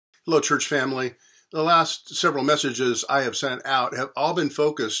Hello, church family. The last several messages I have sent out have all been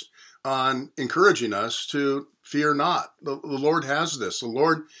focused on encouraging us to fear not. The Lord has this. The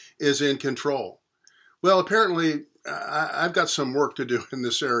Lord is in control. Well, apparently, I've got some work to do in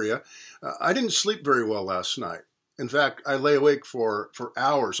this area. I didn't sleep very well last night. In fact, I lay awake for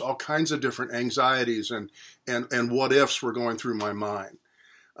hours. All kinds of different anxieties and what ifs were going through my mind.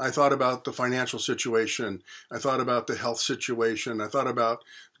 I thought about the financial situation. I thought about the health situation. I thought about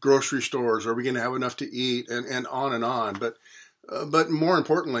grocery stores. Are we going to have enough to eat? And on and on. But more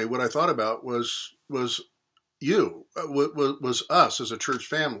importantly, what I thought about was you, was us as a church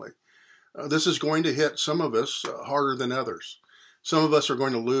family. This is going to hit some of us harder than others. Some of us are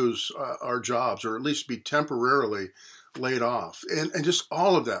going to lose our jobs, or at least be temporarily laid off. And just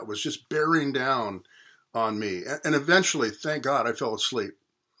all of that was just bearing down on me. And eventually, thank God, I fell asleep.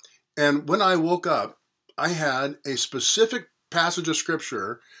 And when I woke up, I had a specific passage of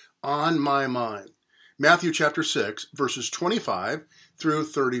scripture on my mind. Matthew chapter 6, verses 25 through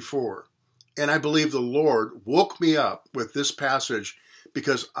 34. And I believe the Lord woke me up with this passage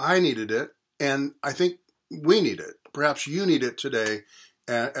because I needed it, and I think we need it. Perhaps you need it today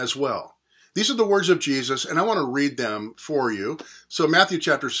as well. These are the words of Jesus, and I want to read them for you. So Matthew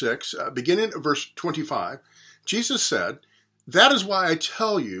chapter 6, beginning at verse 25, Jesus said, "That is why I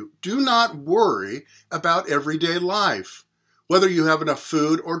tell you, do not worry about everyday life, whether you have enough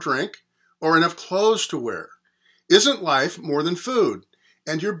food or drink, or enough clothes to wear. Isn't life more than food,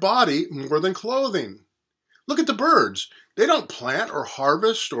 and your body more than clothing? Look at the birds. They don't plant or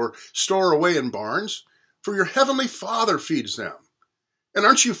harvest or store away in barns, for your heavenly Father feeds them. And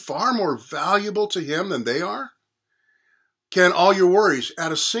aren't you far more valuable to Him than they are? Can all your worries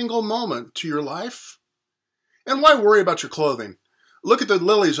add a single moment to your life? And why worry about your clothing? Look at the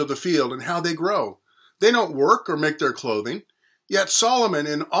lilies of the field and how they grow. They don't work or make their clothing. Yet Solomon,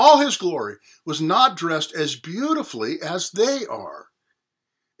 in all his glory, was not dressed as beautifully as they are.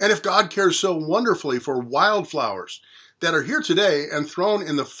 And if God cares so wonderfully for wildflowers that are here today and thrown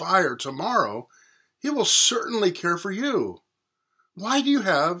in the fire tomorrow, He will certainly care for you. Why do you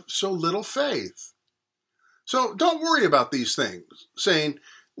have so little faith? So don't worry about these things, saying,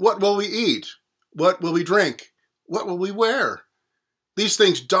 what will we eat? What will we drink? What will we wear? These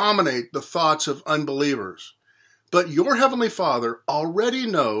things dominate the thoughts of unbelievers. But your heavenly Father already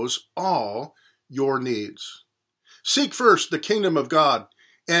knows all your needs. Seek first the kingdom of God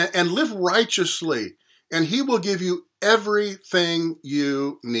and live righteously, and He will give you everything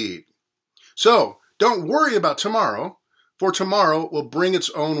you need. So don't worry about tomorrow, for tomorrow will bring its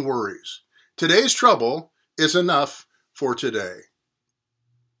own worries. Today's trouble is enough for today."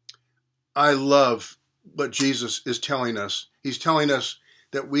 I love what Jesus is telling us. He's telling us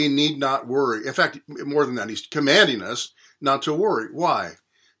that we need not worry. In fact, more than that, He's commanding us not to worry. Why?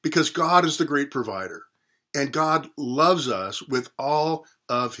 Because God is the great provider, and God loves us with all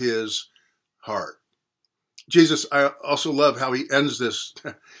of His heart. Jesus, I also love how He ends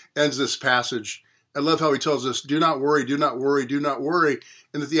this passage. I love how He tells us, do not worry, do not worry, do not worry.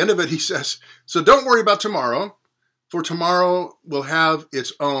 And at the end of it, He says, so don't worry about tomorrow, for tomorrow will have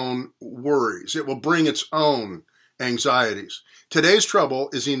its own worries. It will bring its own anxieties. Today's trouble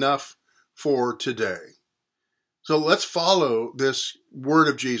is enough for today. So let's follow this word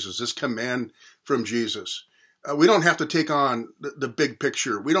of Jesus, this command from Jesus. We don't have to take on the big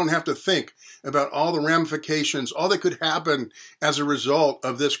picture. We don't have to think about all the ramifications, all that could happen as a result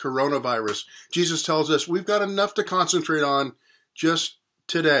of this coronavirus. Jesus tells us we've got enough to concentrate on just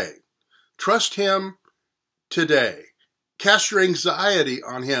today. Trust Him today. Cast your anxiety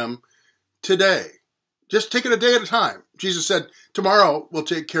on Him today. Just take it a day at a time. Jesus said, tomorrow will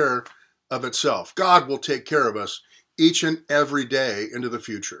take care of itself. God will take care of us each and every day into the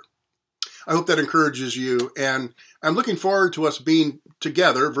future. I hope that encourages you, and I'm looking forward to us being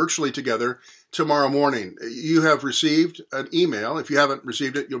together, virtually together, tomorrow morning. You have received an email. If you haven't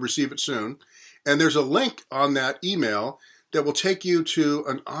received it, you'll receive it soon. And there's a link on that email that will take you to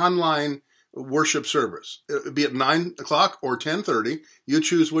an online worship service. It'll be at 9 o'clock or 10:30. You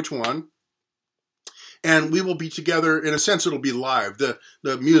choose which one. And we will be together. In a sense, it'll be live. The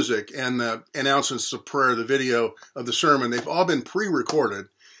music and the announcements of prayer, the video of the sermon, they've all been pre-recorded.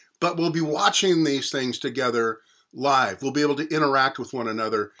 But we'll be watching these things together live. We'll be able to interact with one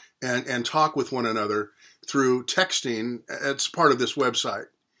another and talk with one another through texting. It's part of this website.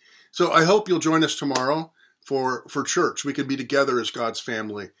 So I hope you'll join us tomorrow for church. We can be together as God's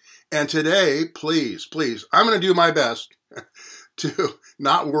family. And today, please, I'm going to do my best to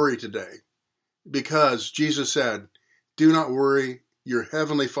not worry today, because Jesus said, do not worry. Your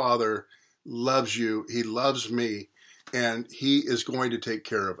heavenly Father loves you. He loves me. and he is going to take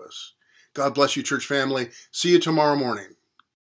care of us. God bless you, church family. See you tomorrow morning.